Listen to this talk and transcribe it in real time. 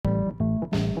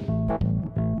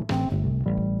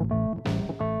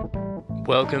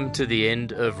Welcome to the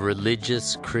end of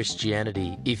religious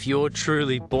Christianity. If you're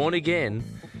truly born again,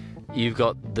 you've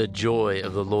got the joy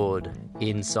of the Lord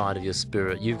inside of your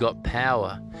spirit. You've got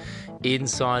power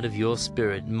inside of your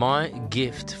spirit. My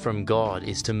gift from God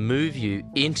is to move you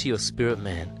into your spirit,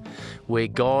 man, where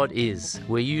God is,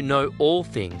 where you know all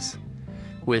things,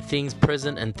 where things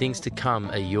present and things to come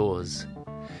are yours.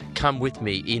 Come with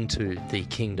me into the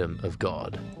kingdom of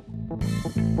God.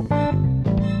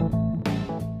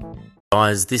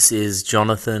 Guys, this is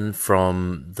Jonathan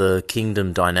from the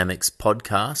Kingdom Dynamics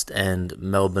podcast and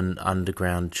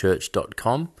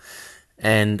melbourneundergroundchurch.com,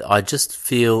 and I just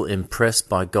feel impressed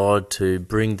by God to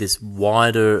bring this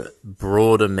wider,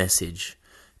 broader message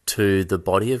to the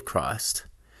body of Christ.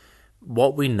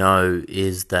 What we know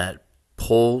is that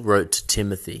Paul wrote to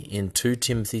Timothy in 2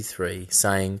 Timothy 3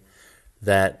 saying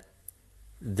that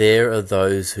there are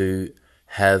those who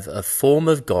have a form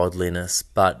of godliness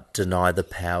but deny the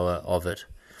power of it,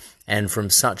 and from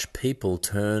such people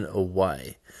turn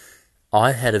away.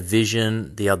 I had a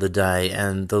vision the other day,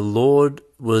 and the Lord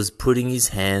was putting his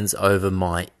hands over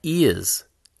my ears.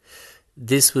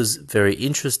 This was very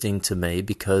interesting to me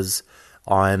because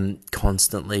I'm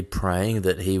constantly praying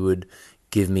that he would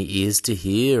give me ears to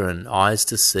hear and eyes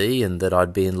to see, and that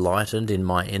I'd be enlightened in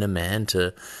my inner man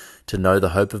to know the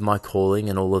hope of my calling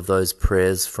and all of those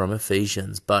prayers from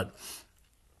Ephesians. But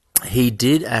he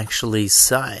did actually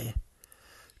say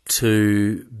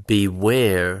to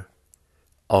beware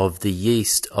of the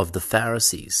yeast of the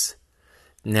Pharisees.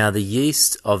 Now, the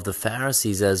yeast of the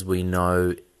Pharisees, as we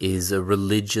know, is a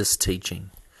religious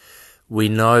teaching. We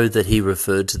know that he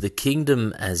referred to the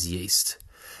kingdom as yeast,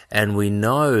 and we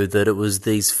know that it was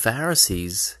these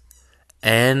Pharisees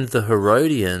and the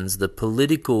Herodians, the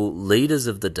political leaders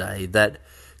of the day, that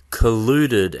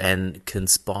colluded and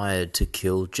conspired to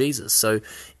kill Jesus. So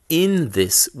in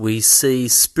this, we see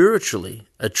spiritually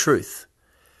a truth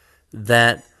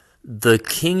that the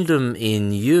kingdom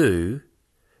in you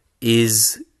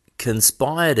is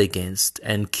conspired against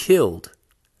and killed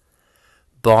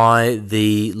by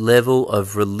the level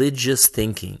of religious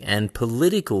thinking and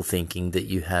political thinking that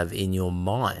you have in your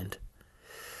mind.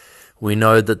 We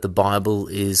know that the Bible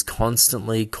is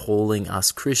constantly calling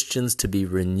us Christians to be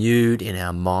renewed in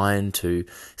our mind, to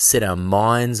set our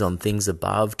minds on things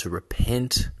above, to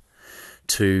repent,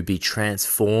 to be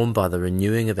transformed by the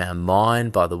renewing of our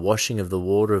mind, by the washing of the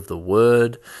water of the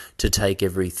Word, to take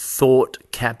every thought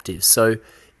captive. So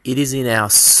it is in our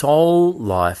soul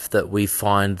life that we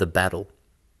find the battle.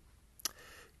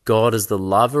 God is the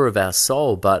lover of our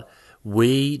soul, but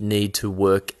we need to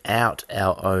work out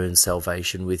our own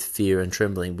salvation with fear and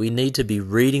trembling. We need to be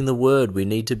reading the Word. We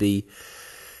need to be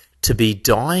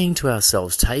dying to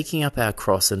ourselves, taking up our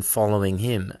cross and following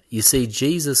him. You see,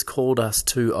 Jesus called us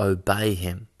to obey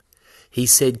him. He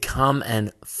said, "Come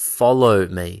and follow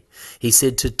me." He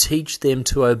said to teach them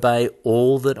to obey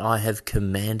all that I have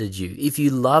commanded you. If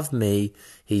you love me,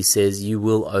 he says, you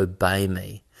will obey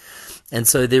me. And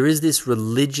so there is this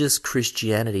religious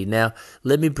Christianity. Now,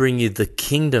 let me bring you the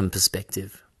kingdom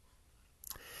perspective.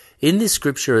 In this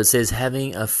scripture, it says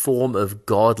having a form of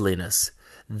godliness.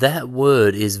 That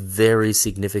word is very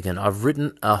significant. I've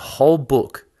written a whole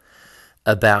book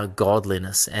about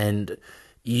godliness, and,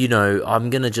 I'm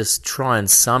going to just try and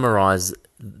summarize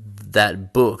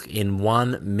that book in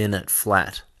 1 minute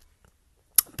flat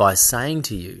by saying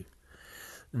to you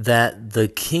that the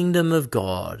kingdom of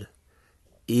God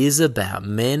is about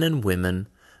men and women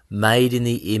made in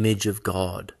the image of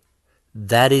God.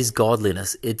 That is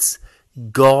godliness. It's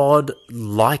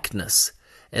God-likeness.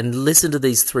 And listen to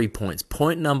these 3 points.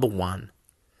 Point number 1,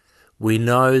 we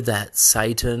know that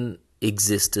Satan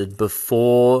existed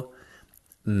before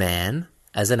man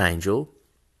as an angel,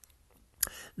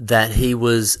 that he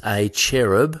was a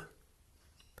cherub,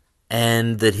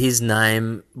 and that his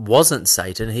name wasn't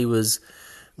Satan. He was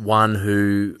one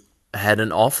who had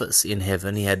an office in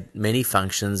heaven. He had many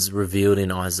functions revealed in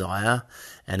Isaiah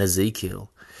and Ezekiel.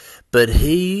 But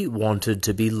he wanted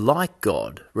to be like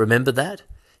God. Remember that?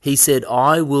 He said,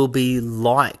 "I will be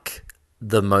like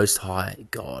the Most High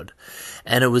God."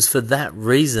 And it was for that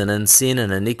reason, and sin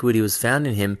and iniquity was found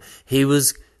in him, he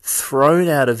was thrown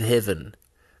out of heaven,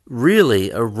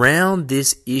 really around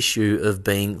this issue of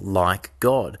being like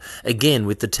God. Again,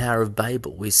 with the Tower of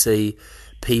Babel, we see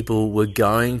people were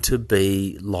going to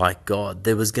be like God.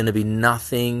 There was going to be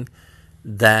nothing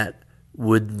that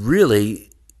would really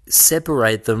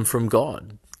separate them from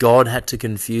God. God had to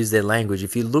confuse their language.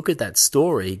 If you look at that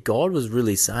story, God was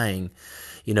really saying,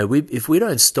 if we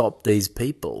don't stop these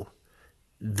people,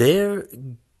 they're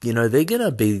they're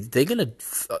going to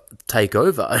take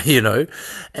over,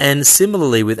 And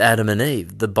similarly with Adam and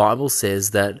Eve, the Bible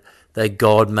says that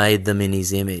God made them in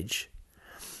his image.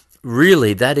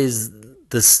 Really, that is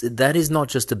not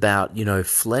just about,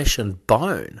 flesh and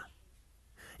bone.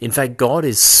 In fact, God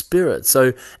is spirit.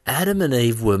 So Adam and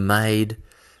Eve were made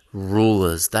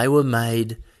rulers. They were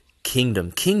made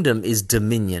kingdom. Kingdom is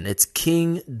dominion. It's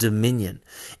king dominion.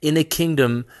 In a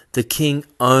kingdom, the king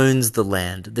owns the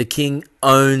land. The king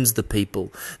owns the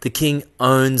people. The king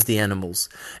owns the animals.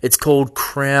 It's called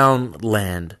crown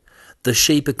land. The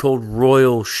sheep are called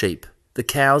royal sheep. The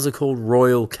cows are called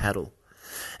royal cattle.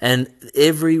 And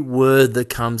every word that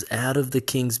comes out of the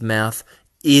king's mouth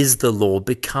is the law,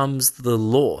 becomes the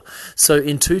law. So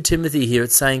in 2 Timothy here,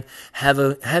 it's saying,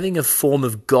 having a form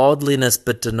of godliness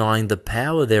but denying the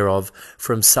power thereof,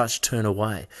 from such turn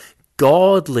away.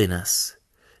 Godliness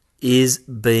is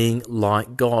being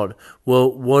like God.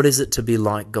 Well, what is it to be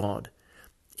like God?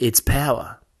 It's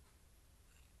power.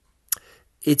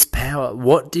 It's power.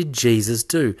 What did Jesus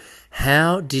do?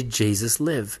 How did Jesus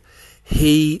live?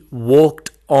 He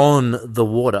walked on the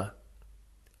water.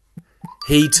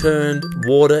 He turned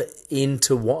water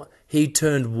into wine.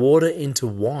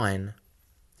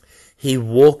 He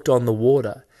walked on the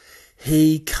water.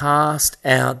 He cast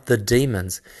out the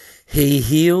demons. He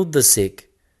healed the sick,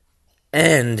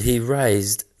 and he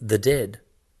raised the dead.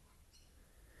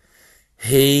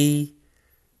 He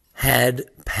had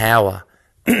power.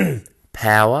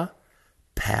 Power,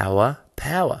 power,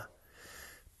 power.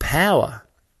 Power.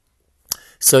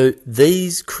 So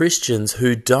these Christians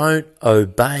who don't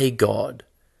obey God,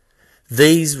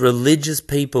 these religious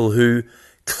people who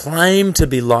claim to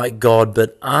be like God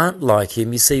but aren't like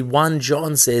him, you see, 1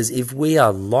 John says if we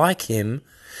are like him,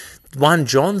 1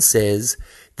 John says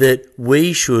that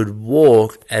we should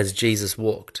walk as Jesus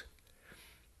walked.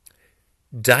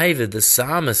 David, the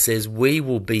psalmist, says we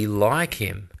will be like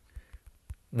him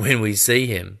when we see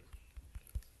him.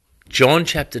 John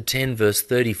chapter 10 verse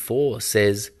 34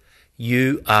 says,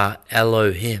 "You are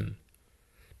Elohim,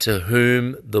 to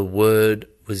whom the word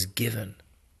was given."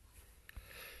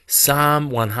 Psalm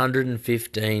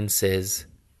 115 says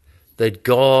that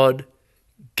God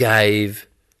gave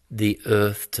the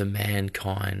earth to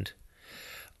mankind.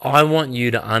 I want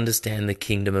you to understand the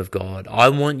kingdom of God. I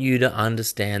want you to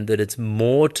understand that it's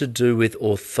more to do with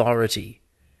authority.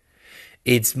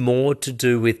 It's more to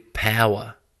do with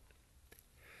power.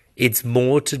 It's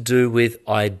more to do with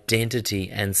identity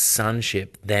and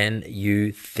sonship than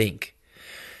you think.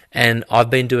 And I've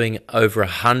been doing over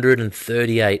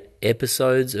 138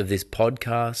 episodes of this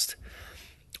podcast.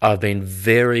 I've been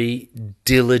very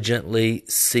diligently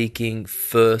seeking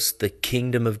first the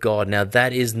kingdom of God. Now,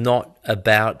 that is not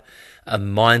about a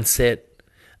mindset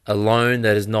alone.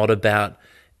 That is not about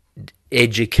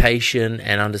education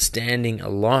and understanding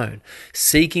alone.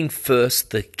 Seeking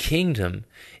first the kingdom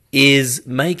is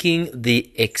making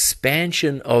the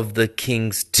expansion of the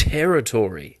king's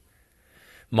territory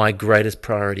my greatest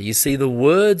priority. You see, the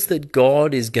words that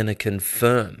God is going to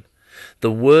confirm,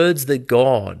 the words that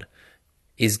God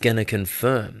is going to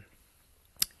confirm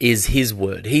is his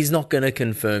word. He's not going to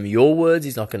confirm your words.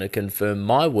 He's not going to confirm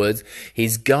my words.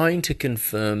 He's going to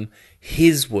confirm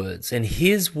his words. And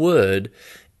his word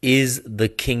is the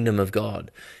kingdom of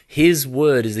God. His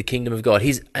word is the kingdom of God.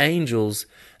 His angels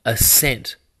are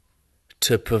sent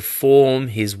to perform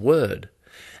his word.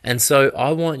 And so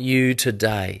I want you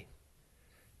today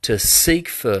to seek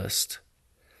first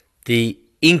the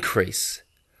increase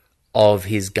of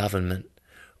his government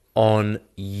on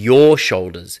your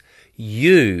shoulders.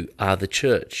 You are the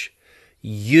church.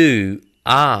 You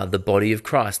are the body of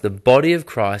Christ. The body of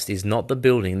Christ is not the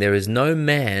building. There is no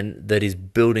man that is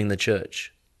building the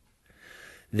church.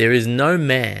 There is no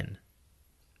man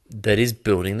that is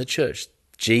building the church.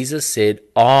 Jesus said,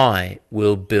 "I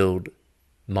will build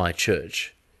my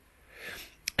church."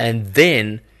 And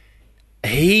then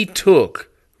he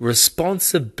took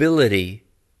responsibility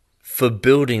for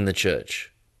building the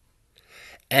church.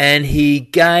 And he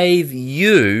gave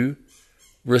you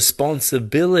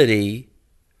responsibility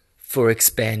for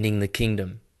expanding the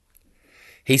kingdom.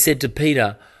 He said to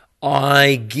Peter,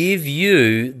 "I give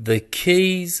you the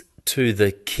keys to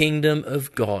the kingdom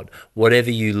of God.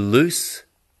 Whatever you loose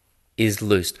is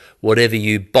loosed. Whatever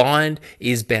you bind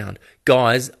is bound."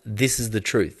 Guys, this is the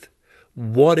truth.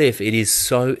 What if it is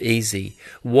so easy?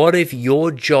 What if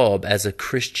your job as a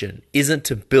Christian isn't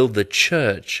to build the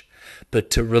church, but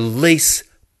to release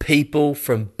people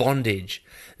from bondage?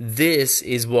 This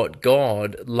is what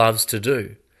God loves to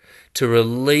do, to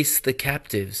release the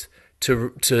captives,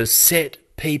 to set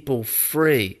people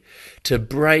free, to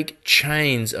break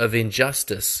chains of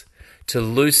injustice, to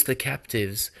loose the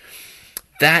captives.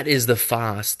 That is the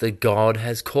fast that God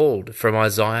has called from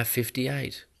Isaiah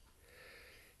 58.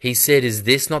 He said, is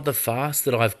this not the fast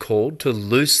that I've called, to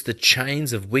loose the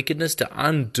chains of wickedness, to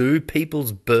undo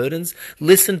people's burdens?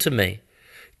 Listen to me.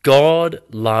 God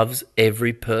loves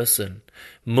every person.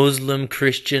 Muslim,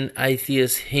 Christian,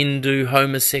 atheist, Hindu,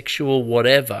 homosexual,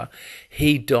 whatever.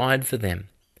 He died for them.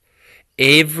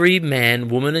 Every man,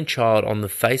 woman and child on the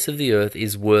face of the earth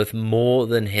is worth more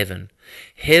than heaven.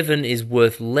 Heaven is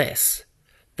worth less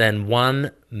than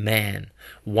one man,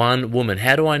 one woman.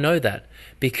 How do I know that?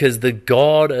 Because the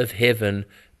God of heaven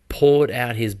poured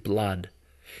out his blood.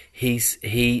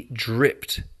 He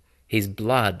dripped his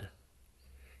blood.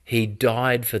 He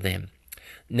died for them.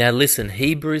 Now listen,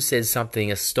 Hebrews says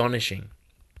something astonishing.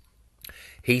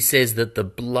 He says that the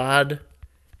blood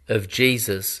of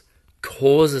Jesus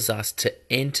causes us to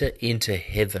enter into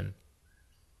heaven.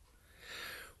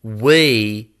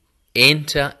 We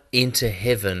enter into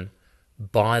heaven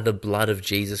by the blood of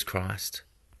Jesus Christ.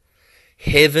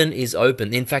 Heaven is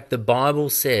open. In fact, the Bible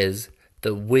says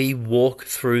that we walk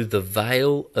through the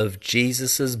veil of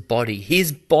Jesus's body.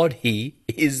 His body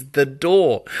is the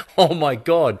door. Oh my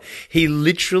God. He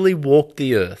literally walked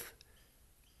the earth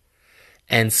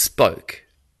and spoke.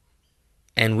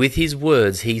 And with his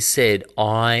words, he said,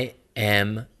 I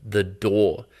am the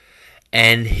door.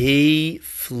 And he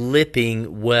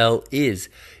flipping well is.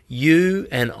 You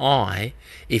and I,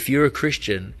 if you're a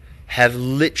Christian, have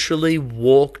literally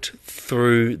walked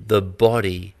through the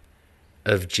body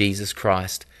of Jesus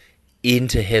Christ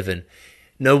into heaven.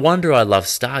 No wonder I love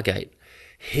Stargate.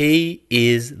 He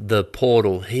is the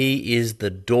portal. He is the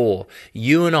door.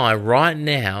 You and I right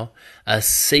now are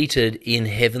seated in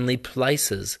heavenly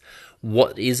places.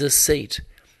 What is a seat?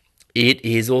 It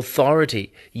is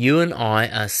authority. You and I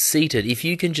are seated. If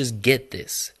you can just get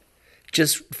this,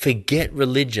 just forget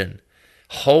religion.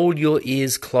 Hold your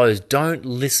ears closed. Don't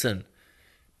listen.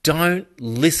 Don't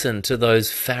listen to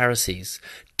those Pharisees.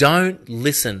 Don't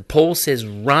listen. Paul says,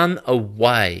 run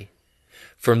away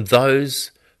from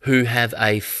those who have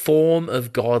a form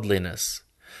of godliness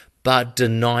but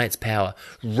deny its power.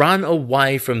 Run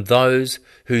away from those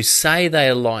who say they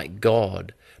are like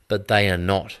God, but they are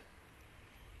not.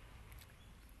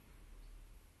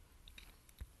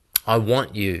 I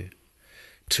want you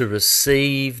to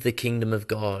receive the kingdom of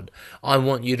God. I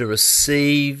want you to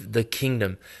receive the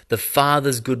kingdom. The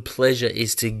Father's good pleasure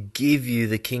is to give you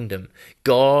the kingdom.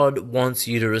 God wants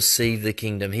you to receive the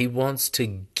kingdom. He wants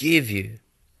to give you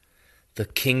the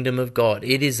kingdom of God.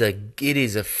 It is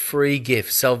a free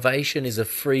gift. Salvation is a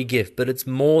free gift, but it's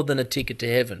more than a ticket to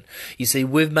heaven. You see,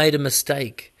 we've made a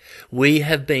mistake. We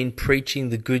have been preaching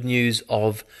the good news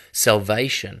of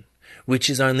salvation, which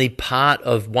is only part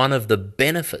of one of the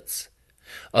benefits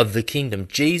of the kingdom.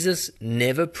 Jesus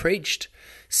never preached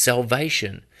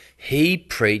salvation. He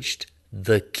preached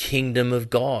the kingdom of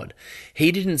God.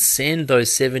 He didn't send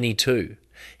those 72.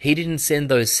 He didn't send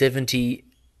those 70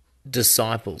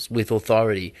 disciples with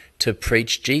authority to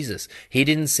preach Jesus. He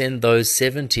didn't send those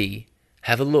 70,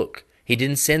 have a look. He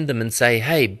didn't send them and say,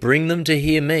 hey, bring them to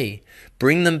hear me.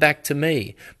 Bring them back to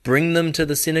me. Bring them to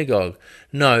the synagogue.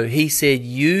 No, he said,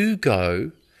 you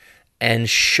go and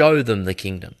show them the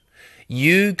kingdom.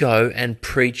 You go and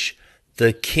preach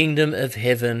the kingdom of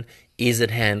heaven is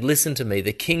at hand. Listen to me.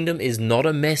 The kingdom is not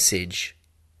a message.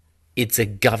 It's a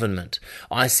government.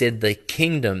 I said the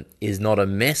kingdom is not a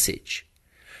message.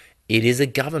 It is a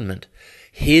government.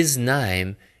 His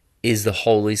name is the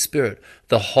Holy Spirit.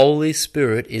 The Holy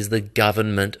Spirit is the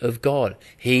government of God.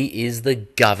 He is the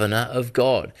governor of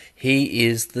God. He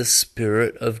is the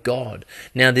Spirit of God.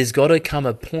 Now, there's got to come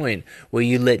a point where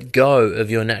you let go of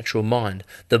your natural mind.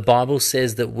 The Bible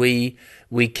says that we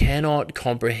cannot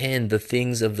comprehend the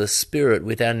things of the Spirit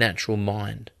with our natural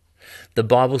mind. The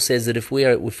Bible says that if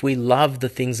we love the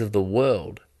things of the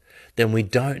world, then we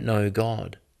don't know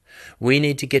God. We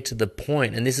need to get to the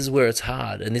point, and this is where it's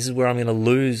hard, and this is where I'm going to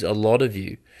lose a lot of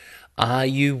you. Are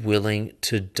you willing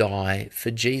to die for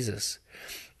Jesus?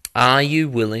 Are you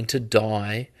willing to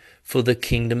die for the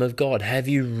kingdom of God? Have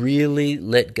you really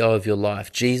let go of your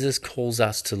life? Jesus calls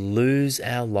us to lose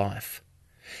our life.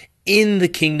 In the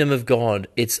kingdom of God,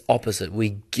 it's opposite.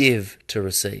 We give to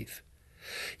receive.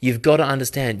 You've got to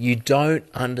understand, you don't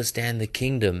understand the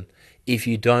kingdom if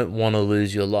you don't want to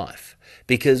lose your life.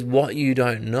 Because what you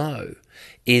don't know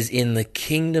is in the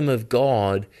kingdom of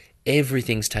God,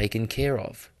 everything's taken care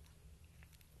of.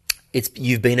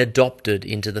 You've been adopted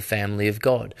into the family of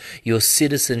God. Your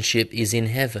citizenship is in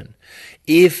heaven.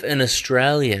 If an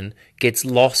Australian gets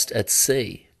lost at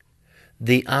sea,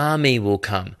 The army will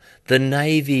come. The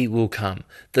Navy will come.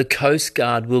 The Coast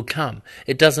Guard will come.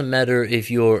 It doesn't matter if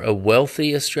you're a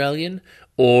wealthy Australian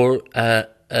or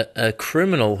a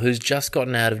criminal who's just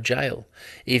gotten out of jail.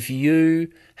 If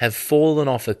you have fallen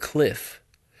off a cliff,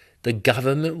 the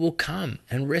government will come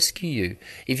and rescue you.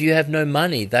 If you have no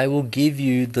money, they will give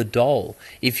you the dole.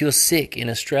 If you're sick in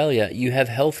Australia, you have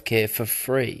healthcare for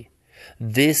free.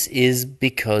 This is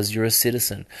because you're a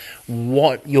citizen.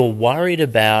 What you're worried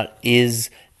about is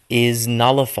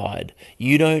nullified.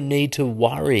 You don't need to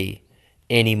worry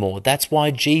anymore. That's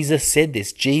why Jesus said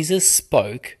this. Jesus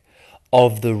spoke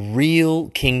of the real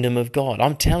kingdom of God.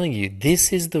 I'm telling you,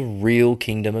 this is the real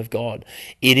kingdom of God.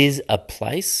 It is a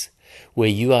place where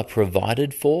you are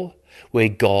provided for, where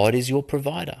God is your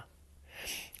provider.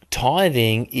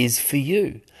 Tithing is for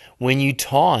you. When you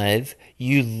tithe,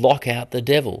 you lock out the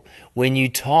devil. When you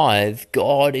tithe,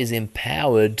 God is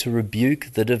empowered to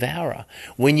rebuke the devourer.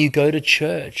 When you go to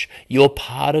church, you're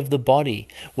part of the body.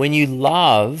 When you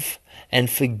love and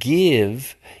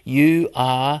forgive, you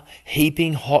are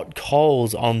heaping hot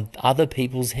coals on other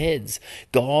people's heads.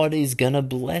 God is going to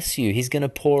bless you. He's going to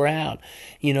pour out,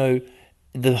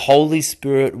 the Holy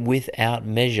Spirit without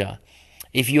measure.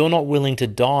 If you're not willing to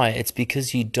die, it's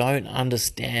because you don't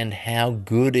understand how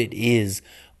good it is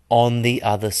on the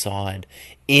other side.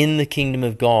 In the kingdom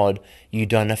of God, you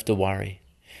don't have to worry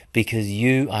because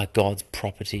you are God's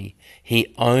property.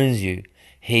 He owns you.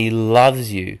 He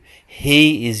loves you.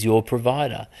 He is your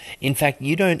provider. In fact,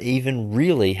 you don't even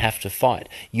really have to fight.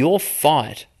 Your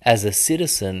fight as a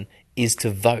citizen is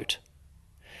to vote.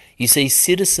 You see,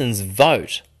 citizens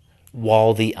vote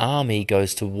while the army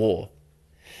goes to war.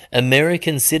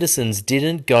 American citizens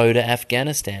didn't go to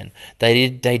Afghanistan. They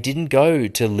didn't go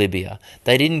to Libya.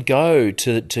 They didn't go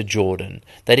to Jordan.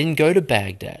 They didn't go to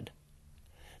Baghdad.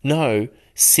 No,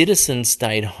 citizens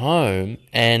stayed home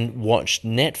and watched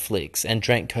Netflix and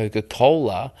drank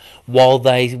Coca-Cola while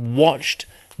they watched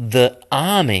the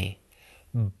army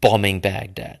bombing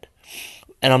Baghdad.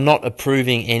 And I'm not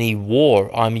approving any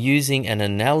war. I'm using an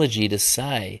analogy to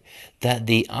say that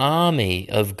the army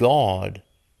of God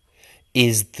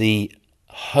is the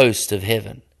host of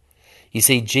heaven. You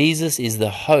see, Jesus is the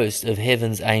host of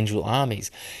heaven's angel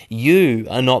armies. You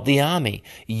are not the army.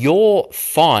 Your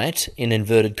fight, in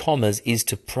inverted commas, is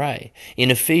to pray. In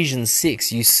Ephesians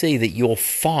 6, you see that your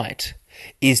fight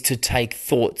is to take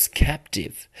thoughts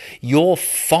captive. Your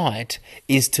fight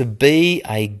is to be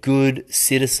a good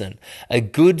citizen. A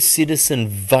good citizen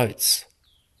votes.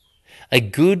 A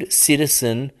good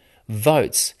citizen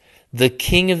votes. The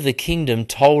King of the Kingdom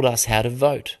told us how to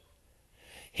vote.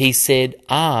 He said,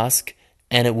 ask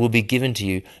and it will be given to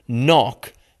you.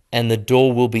 Knock and the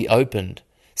door will be opened.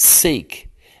 Seek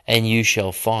and you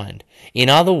shall find. In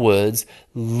other words,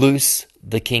 loose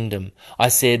the kingdom. I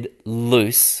said,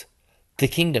 loose the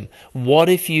kingdom. What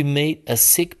if you meet a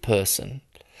sick person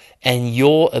and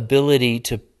your ability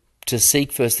to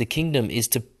seek first the kingdom is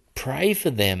to pray for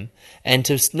them and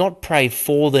to not pray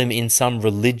for them in some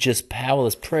religious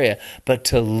powerless prayer, but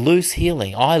to loose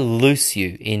healing. I loose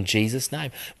you in Jesus'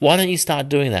 name. Why don't you start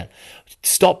doing that?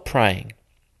 Stop praying.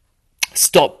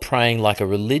 Stop praying like a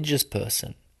religious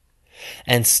person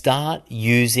and start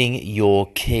using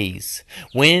your keys.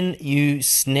 When you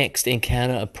next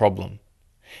encounter a problem,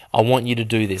 I want you to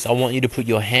do this. I want you to put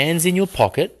your hands in your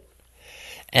pocket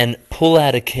and pull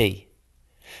out a key.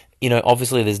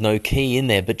 Obviously there's no key in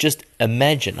there, but just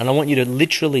imagine, and I want you to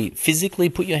literally, physically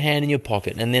put your hand in your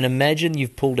pocket and then imagine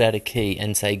you've pulled out a key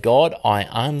and say, God, I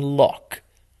unlock,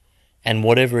 and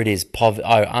whatever it is,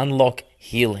 I unlock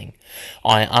healing.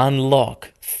 I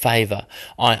unlock favor.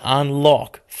 I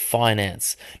unlock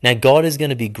finance. Now, God is going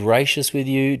to be gracious with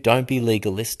you. Don't be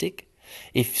legalistic.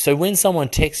 So when someone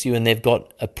texts you and they've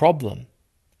got a problem,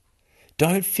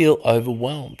 don't feel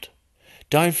overwhelmed.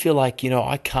 Don't feel like,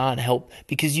 I can't help,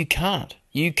 because you can't.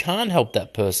 You can't help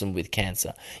that person with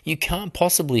cancer. You can't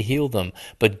possibly heal them,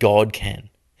 but God can.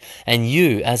 And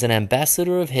you, as an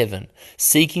ambassador of heaven,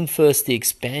 seeking first the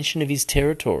expansion of his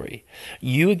territory,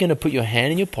 you are going to put your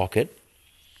hand in your pocket.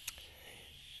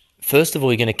 First of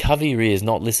all, you're going to cover your ears,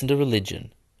 not listen to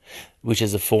religion, which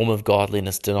is a form of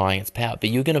godliness denying its power.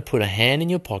 But you're going to put a hand in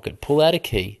your pocket, pull out a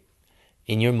key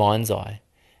in your mind's eye,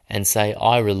 and say,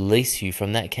 I release you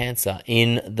from that cancer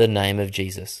in the name of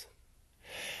Jesus.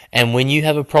 And when you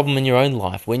have a problem in your own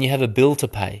life, when you have a bill to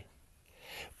pay,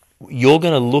 you're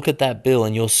going to look at that bill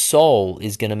and your soul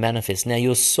is going to manifest. Now,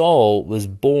 your soul was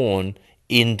born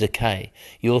in decay.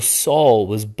 Your soul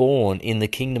was born in the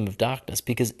kingdom of darkness,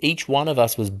 because each one of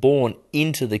us was born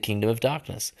into the kingdom of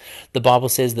darkness. The Bible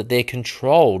says that they're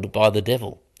controlled by the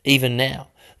devil, even now,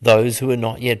 those who are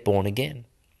not yet born again.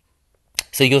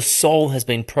 So your soul has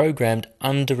been programmed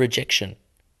under rejection.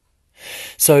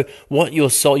 So what your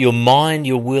soul, your mind,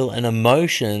 your will, and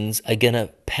emotions are going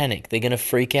to panic. They're going to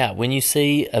freak out. When you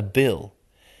see a bill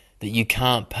that you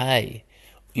can't pay,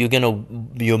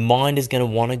 your mind is going to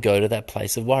want to go to that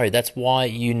place of worry. That's why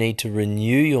you need to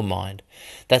renew your mind.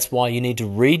 That's why you need to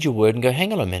read your word and go,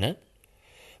 hang on a minute.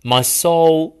 My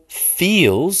soul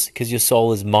feels, because your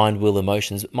soul is mind, will,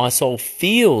 emotions, my soul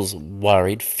feels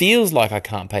worried, feels like I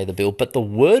can't pay the bill, but the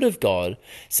Word of God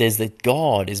says that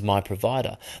God is my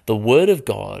provider. The Word of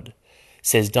God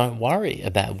says don't worry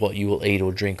about what you will eat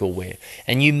or drink or wear.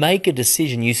 And you make a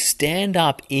decision. You stand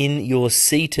up in your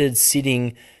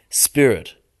sitting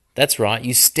spirit. That's right.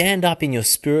 You stand up in your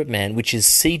spirit man, which is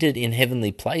seated in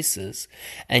heavenly places,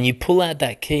 and you pull out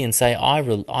that key and say,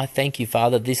 I thank you,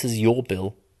 Father, this is your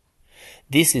bill.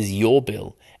 This is your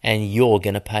bill, and you're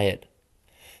going to pay it.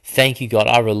 Thank you, God.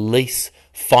 I release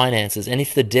finances. And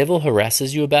if the devil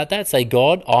harasses you about that, say,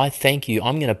 God, I thank you.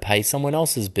 I'm going to pay someone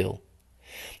else's bill.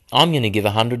 I'm going to give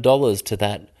 $100 to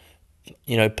that,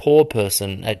 poor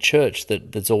person at church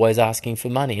that's always asking for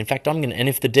money. In fact, and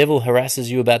if the devil harasses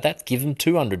you about that, give them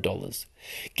 $200.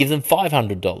 Give them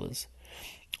 $500.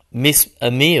 Miss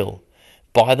a meal.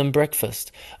 Buy them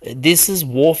breakfast. This is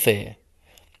warfare.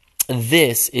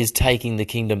 This is taking the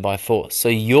kingdom by force. So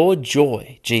your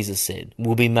joy, Jesus said,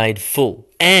 will be made full,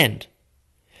 and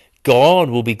God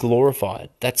will be glorified.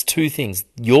 That's two things.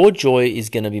 Your joy is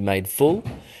going to be made full.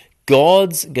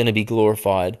 God's going to be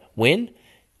glorified. When?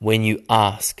 When you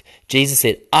ask. Jesus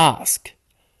said, ask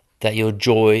that your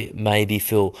joy may be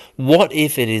full. What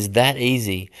if it is that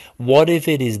easy? What if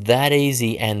it is that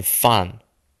easy and fun?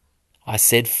 I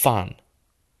said fun.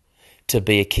 To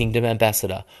be a kingdom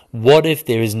ambassador. What if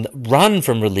there is run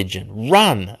from religion,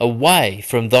 run away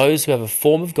from those who have a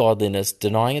form of godliness,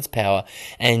 denying its power,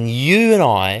 and you and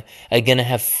I are going to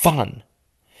have fun,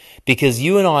 because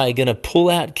you and I are going to pull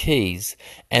out keys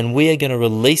and we are going to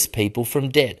release people from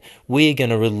debt. We are going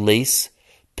to release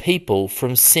people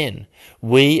from sin.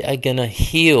 We are going to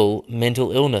heal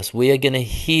mental illness. We are going to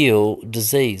heal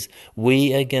disease.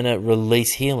 We are going to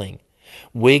release healing.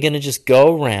 We're going to just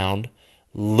go around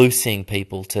loosing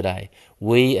people today.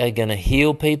 We are going to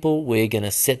heal people. We're going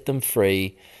to set them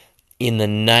free in the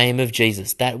name of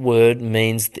Jesus. That word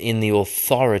means in the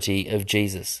authority of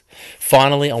Jesus.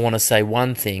 Finally, I want to say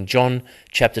one thing. John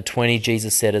chapter 20,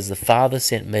 Jesus said, as the Father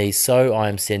sent me, so I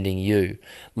am sending you.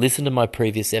 Listen to my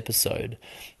previous episode,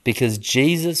 because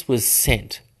Jesus was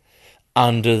sent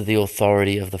under the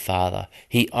authority of the Father.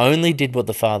 He only did what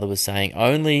the Father was saying,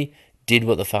 only did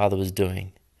what the Father was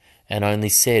doing, and only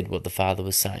said what the Father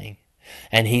was saying.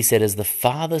 And he said, as the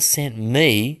Father sent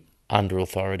me under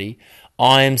authority,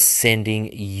 I am sending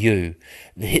you.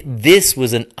 This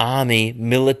was an army,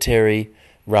 military,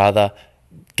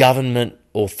 government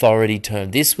authority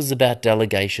term. This was about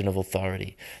delegation of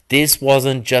authority. This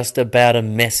wasn't just about a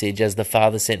message, as the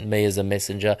Father sent me as a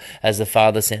messenger, as the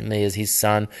Father sent me as his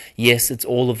son. Yes, it's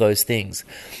all of those things.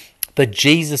 But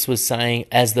Jesus was saying,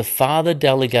 as the Father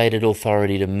delegated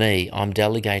authority to me, I'm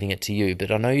delegating it to you.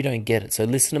 But I know you don't get it. So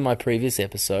listen to my previous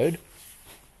episode.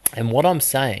 And what I'm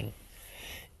saying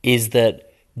is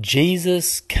that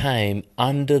Jesus came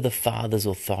under the Father's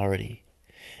authority.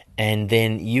 And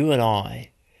then you and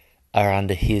I are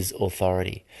under his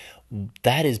authority.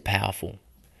 That is powerful.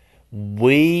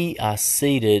 We are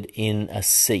seated in a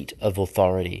seat of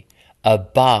authority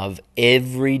above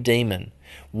every demon.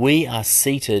 We are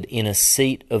seated in a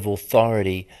seat of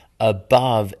authority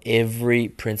above every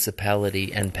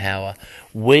principality and power.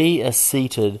 We are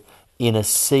seated in a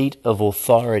seat of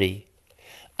authority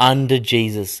under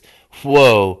Jesus.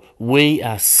 Whoa, we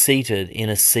are seated in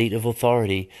a seat of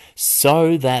authority,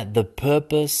 so that the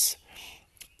purpose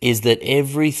is that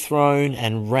every throne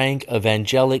and rank of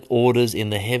angelic orders in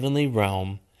the heavenly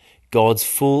realm, God's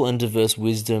full and diverse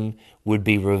wisdom would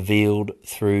be revealed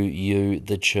through you,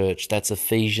 the church. That's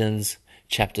Ephesians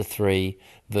chapter 3,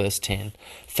 verse 10.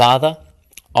 Father,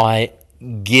 I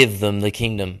give them the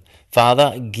kingdom.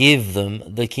 Father, give them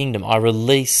the kingdom. I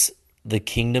release the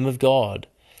kingdom of God.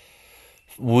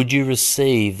 Would you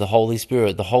receive the Holy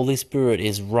Spirit? The Holy Spirit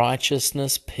is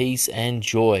righteousness, peace, and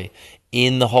joy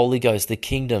in the Holy Ghost. The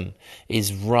kingdom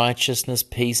is righteousness,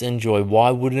 peace, and joy. Why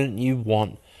wouldn't you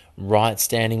want right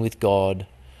standing with God,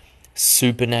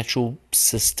 supernatural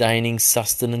sustaining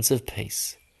sustenance of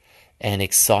peace and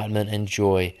excitement and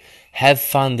joy? Have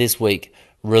fun this week.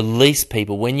 Release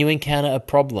people when you encounter a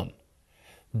problem.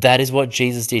 That is what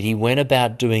Jesus did. He went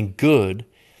about doing good,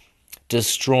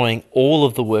 destroying all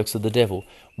of the works of the devil.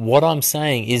 What I'm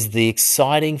saying is the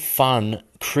exciting, fun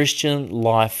Christian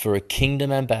life for a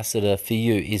kingdom ambassador for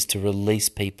you is to release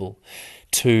people,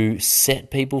 to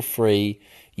set people free.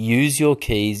 Use your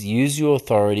keys, use your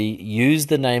authority, use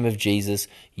the name of Jesus,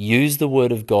 use the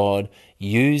word of God,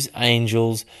 use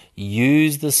angels,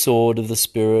 use the sword of the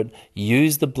Spirit,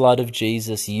 use the blood of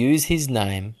Jesus, use his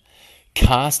name,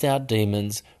 cast out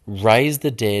demons, raise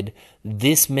the dead.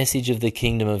 This message of the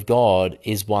kingdom of God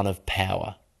is one of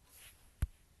power.